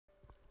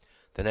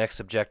The next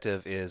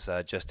objective is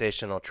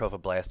gestational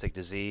trophoblastic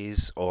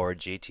disease, or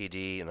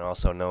GTD, and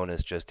also known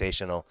as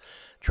gestational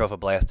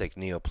trophoblastic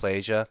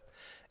neoplasia.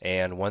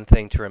 And one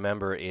thing to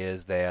remember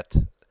is that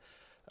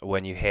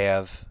when you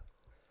have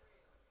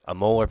a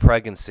molar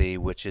pregnancy,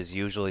 which is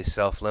usually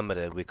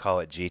self-limited, we call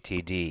it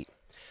GTD.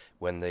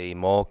 When the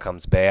mole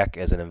comes back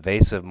as an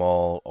invasive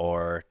mole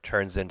or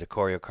turns into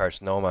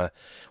choriocarcinoma,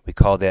 we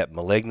call that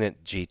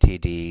malignant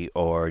GTD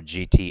or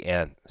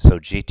GTN. So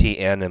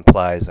GTN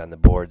implies on the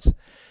boards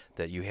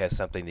that you have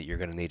something that you're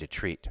going to need to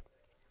treat.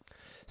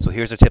 So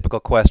here's a typical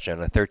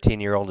question. A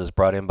 13-year-old is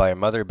brought in by her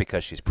mother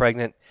because she's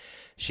pregnant.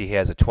 She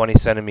has a 20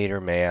 centimeter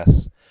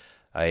mass,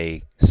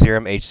 a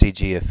serum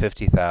HCG of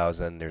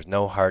 50,000, there's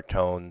no heart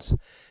tones,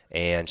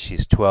 and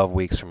she's 12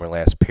 weeks from her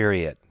last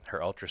period. Her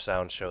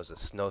ultrasound shows a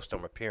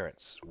snowstorm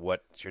appearance.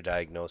 What's your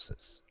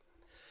diagnosis?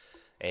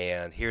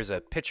 And here's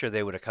a picture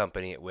they would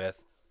accompany it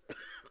with.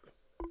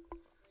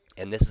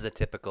 And this is a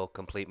typical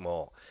complete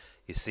mole.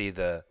 You see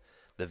the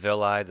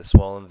villi, the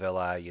swollen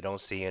villi. You don't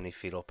see any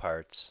fetal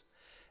parts.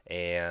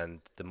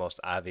 And the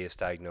most obvious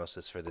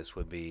diagnosis for this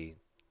would be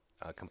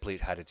a complete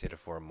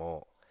hydatidiform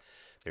mole.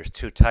 There's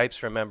two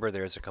types, remember.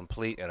 There's a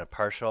complete and a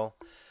partial.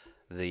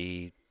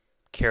 The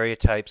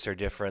karyotypes are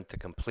different. The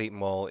complete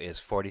mole is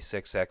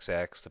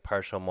 46XX. The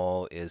partial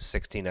mole is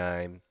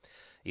 69,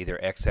 either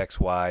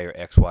XXY or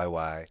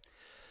XYY.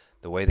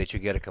 The way that you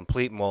get a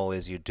complete mole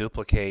is you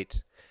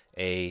duplicate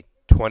a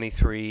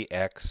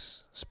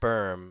 23X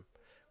sperm,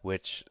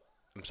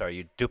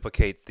 you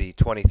duplicate the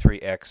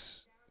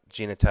 23X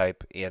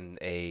genotype in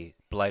a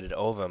blighted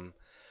ovum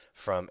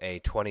from a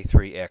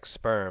 23X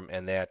sperm,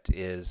 and that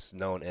is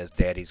known as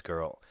daddy's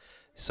girl.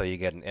 So you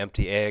get an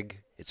empty egg,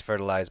 it's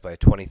fertilized by a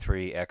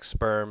 23X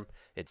sperm,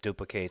 it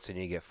duplicates, and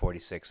you get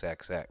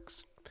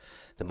 46XX.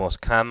 The most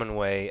common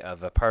way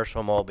of a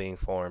partial mole being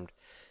formed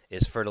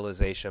is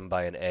fertilization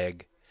by an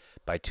egg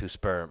by two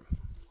sperm.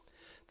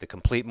 The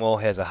complete mole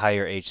has a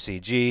higher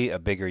HCG, a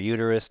bigger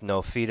uterus,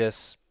 no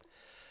fetus.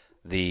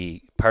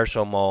 The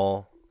partial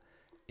mole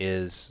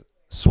is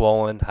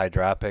swollen,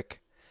 hydropic,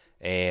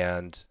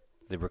 and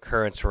the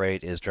recurrence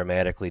rate is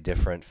dramatically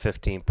different,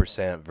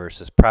 15%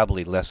 versus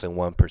probably less than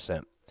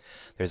 1%.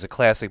 There's a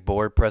classic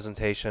board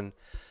presentation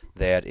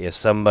that if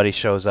somebody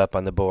shows up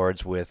on the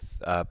boards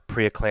with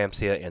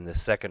preeclampsia in the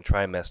second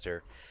trimester,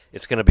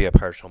 it's going to be a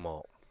partial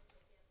mole.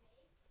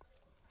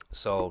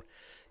 So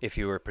if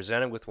you were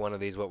presented with one of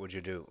these, what would you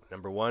do?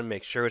 Number one,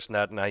 make sure it's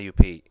not an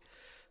IUP.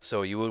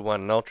 So you would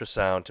want an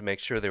ultrasound to make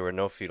sure there were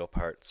no fetal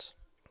parts.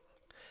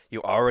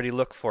 You already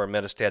look for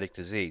metastatic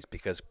disease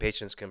because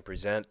patients can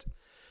present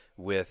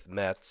with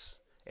METs,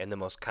 and the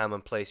most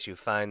common place you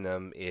find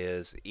them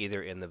is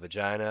either in the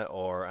vagina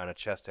or on a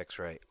chest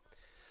x-ray.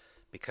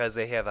 Because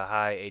they have a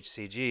high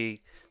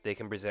HCG, they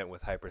can present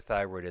with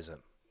hyperthyroidism.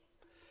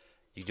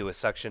 You do a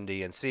suction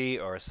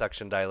DNC or a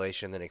suction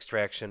dilation and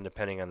extraction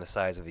depending on the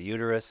size of the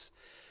uterus.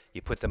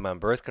 You put them on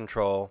birth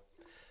control,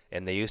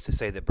 and they used to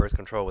say that birth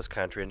control was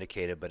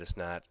contraindicated, but it's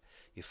not.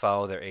 You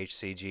follow their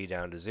HCG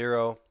down to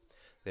 0.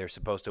 They're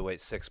supposed to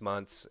wait 6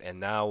 months, and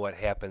now what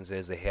happens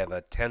is they have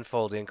a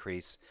tenfold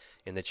increase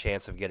in the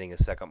chance of getting a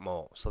second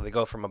mole. So they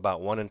go from about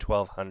 1 in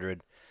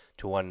 1,200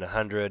 to 1 in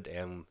 100,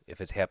 and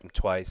if it's happened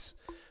twice,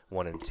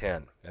 1 in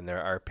 10. And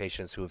there are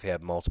patients who have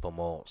had multiple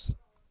moles.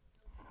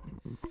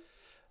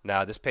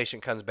 Now, this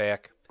patient comes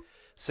back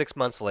 6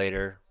 months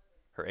later.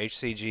 Her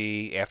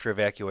HCG, after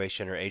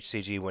evacuation, her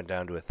HCG went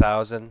down to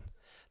 1,000.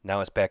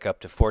 Now it's back up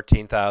to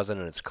 14,000,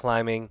 and it's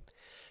climbing.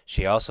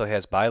 She also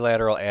has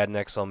bilateral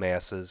adnexal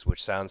masses,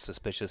 which sounds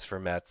suspicious for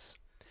METs.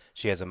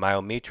 She has a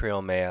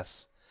myometrial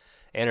mass,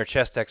 and her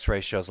chest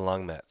x-ray shows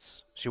lung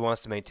METs. She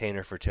wants to maintain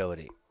her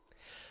fertility.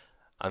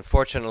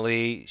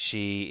 Unfortunately,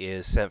 she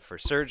is sent for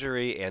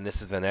surgery, and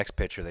this is the next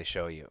picture they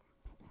show you.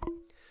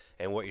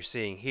 And what you're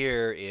seeing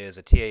here is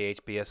a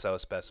TAH-BSO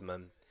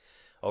specimen.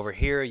 Over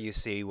here you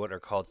see what are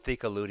called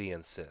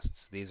theca-lutein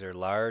cysts. These are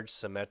large,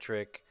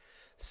 symmetric,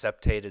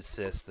 septated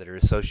cysts that are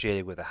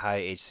associated with a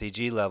high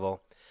HCG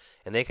level,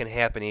 and they can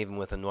happen even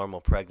with a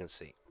normal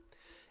pregnancy.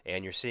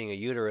 And you're seeing a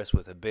uterus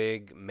with a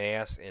big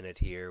mass in it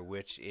here,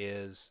 which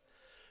is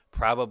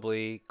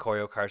probably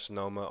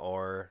choriocarcinoma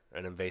or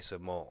an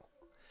invasive mole.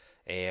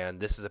 And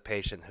this is a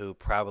patient who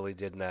probably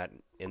did not,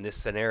 in this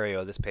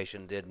scenario, this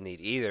patient didn't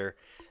need either.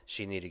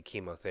 She needed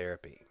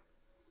chemotherapy.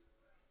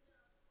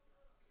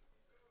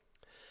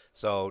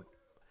 So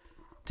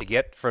to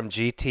get from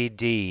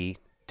GTD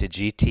to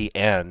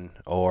GTN,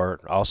 or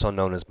also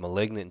known as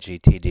malignant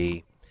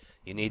GTD,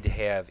 you need to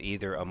have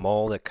either a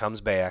mole that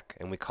comes back,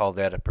 and we call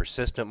that a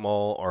persistent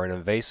mole or an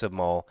invasive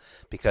mole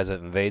because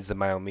it invades the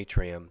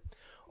myometrium,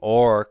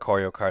 or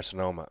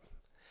choriocarcinoma.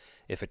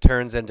 If it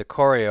turns into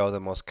chorio, the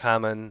most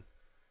common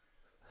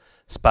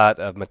spot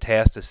of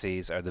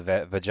metastases are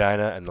the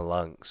vagina and the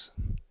lungs.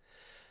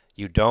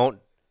 You don't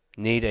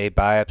need a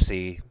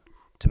biopsy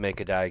to make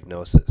a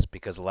diagnosis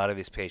because a lot of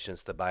these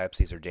patients, the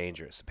biopsies are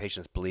dangerous. The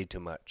patients bleed too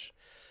much.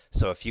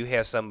 So if you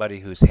have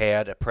somebody who's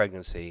had a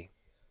pregnancy,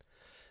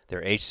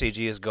 their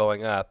HCG is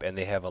going up and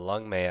they have a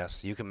lung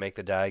mass, you can make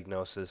the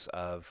diagnosis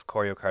of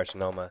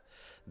choriocarcinoma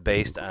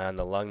based on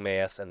the lung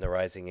mass and the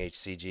rising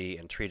HCG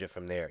and treat it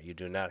from there. You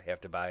do not have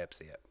to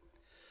biopsy it.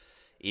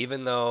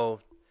 Even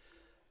though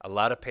a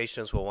lot of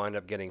patients will wind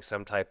up getting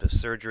some type of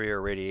surgery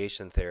or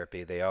radiation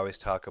therapy, they always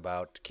talk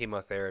about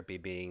chemotherapy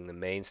being the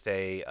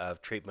mainstay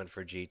of treatment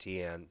for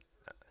GTN.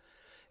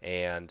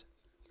 And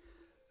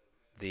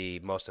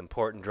the most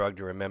important drug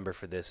to remember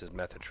for this is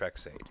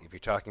methotrexate. If you're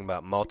talking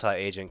about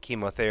multi-agent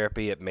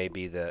chemotherapy, it may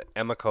be the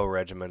Emico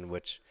regimen,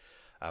 which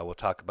we'll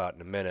talk about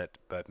in a minute,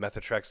 but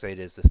methotrexate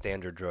is the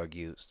standard drug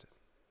used.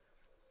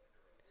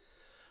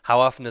 How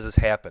often does this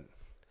happen?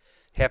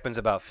 It happens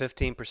about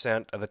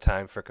 15% of the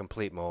time for a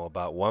complete mole,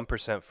 about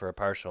 1% for a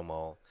partial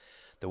mole.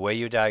 The way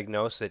you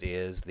diagnose it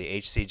is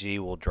the HCG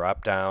will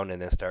drop down and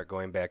then start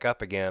going back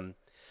up again.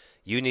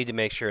 You need to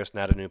make sure it's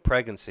not a new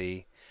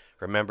pregnancy.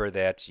 Remember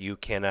that you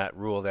cannot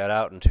rule that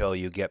out until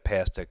you get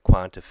past a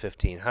quant of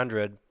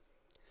 1500.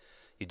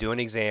 You do an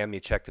exam, you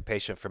check the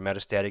patient for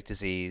metastatic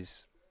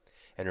disease,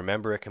 and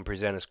remember it can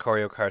present as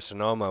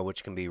choriocarcinoma,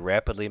 which can be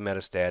rapidly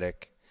metastatic.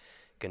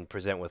 It can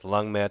present with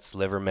lung mets,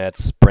 liver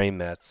mets, brain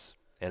mets,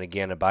 and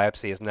again, a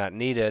biopsy is not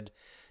needed,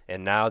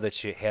 and now that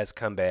she has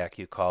come back,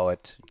 you call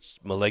it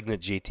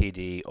malignant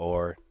GTD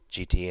or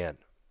GTN.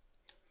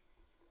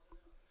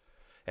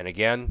 And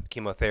again,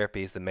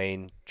 chemotherapy is the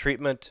main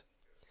treatment.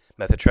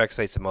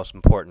 Methotrexate is the most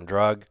important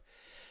drug.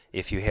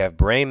 If you have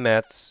brain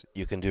mets,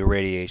 you can do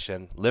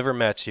radiation. Liver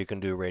mets, you can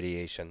do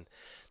radiation.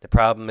 The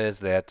problem is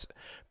that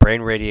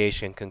brain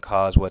radiation can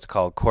cause what's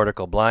called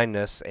cortical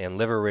blindness, and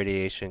liver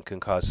radiation can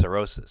cause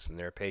cirrhosis. And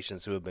there are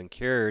patients who have been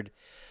cured,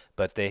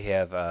 but they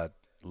have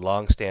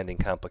long-standing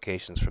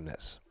complications from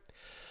this.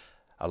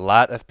 A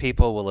lot of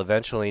people will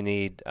eventually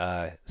need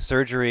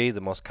surgery.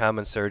 The most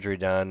common surgery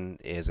done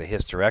is a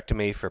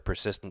hysterectomy for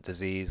persistent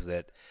disease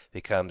that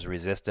becomes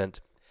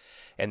resistant.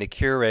 And the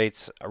cure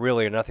rates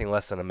really are nothing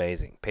less than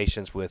amazing.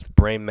 Patients with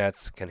brain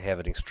mets can have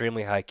an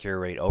extremely high cure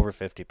rate, over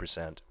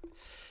 50%.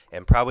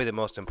 And probably the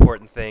most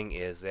important thing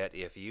is that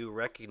if you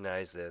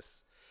recognize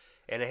this,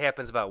 and it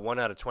happens about 1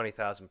 out of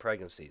 20,000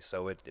 pregnancies,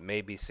 so it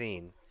may be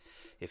seen.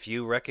 If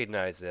you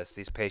recognize this,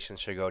 these patients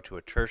should go to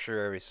a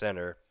tertiary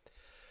center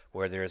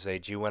where there's a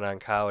GYN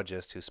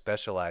oncologist who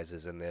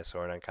specializes in this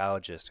or an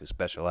oncologist who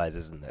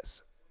specializes in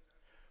this.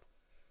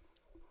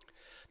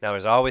 Now,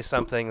 there's always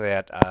something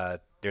that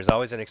there's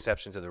always an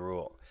exception to the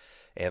rule.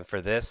 And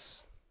for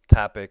this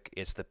topic,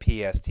 it's the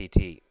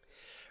PSTT.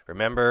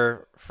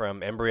 Remember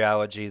from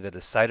embryology that a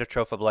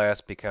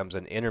cytotrophoblast becomes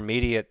an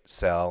intermediate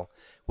cell,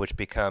 which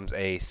becomes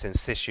a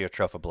syncytial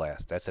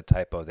trophoblast. That's a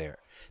typo there.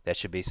 That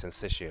should be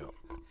syncytial.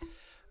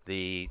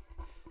 The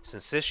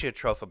syncytial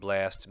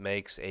trophoblast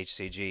makes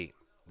HCG.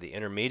 The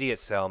intermediate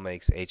cell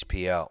makes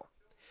HPL.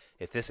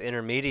 If this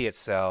intermediate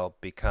cell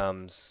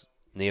becomes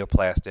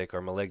neoplastic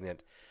or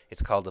malignant,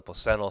 it's called a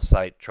placental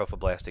site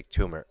trophoblastic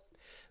tumor.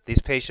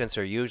 These patients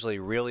are usually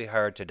really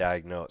hard to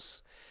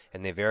diagnose,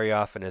 and they very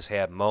often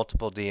have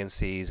multiple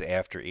DNCs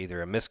after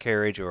either a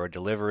miscarriage or a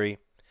delivery,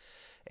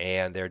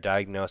 and they're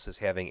diagnosed as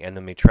having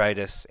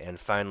endometritis, and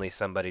finally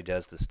somebody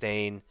does the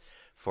stain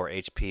for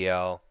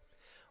HPL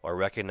or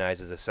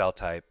recognizes a cell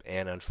type,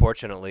 and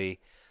unfortunately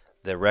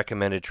the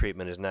recommended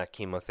treatment is not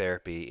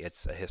chemotherapy,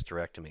 it's a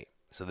hysterectomy.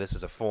 So this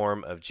is a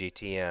form of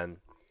GTN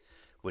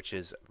which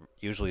is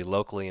usually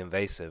locally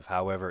invasive.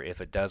 However,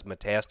 if it does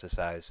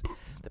metastasize,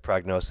 the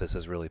prognosis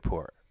is really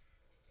poor.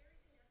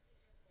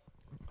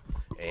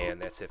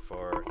 And that's it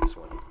for this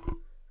one.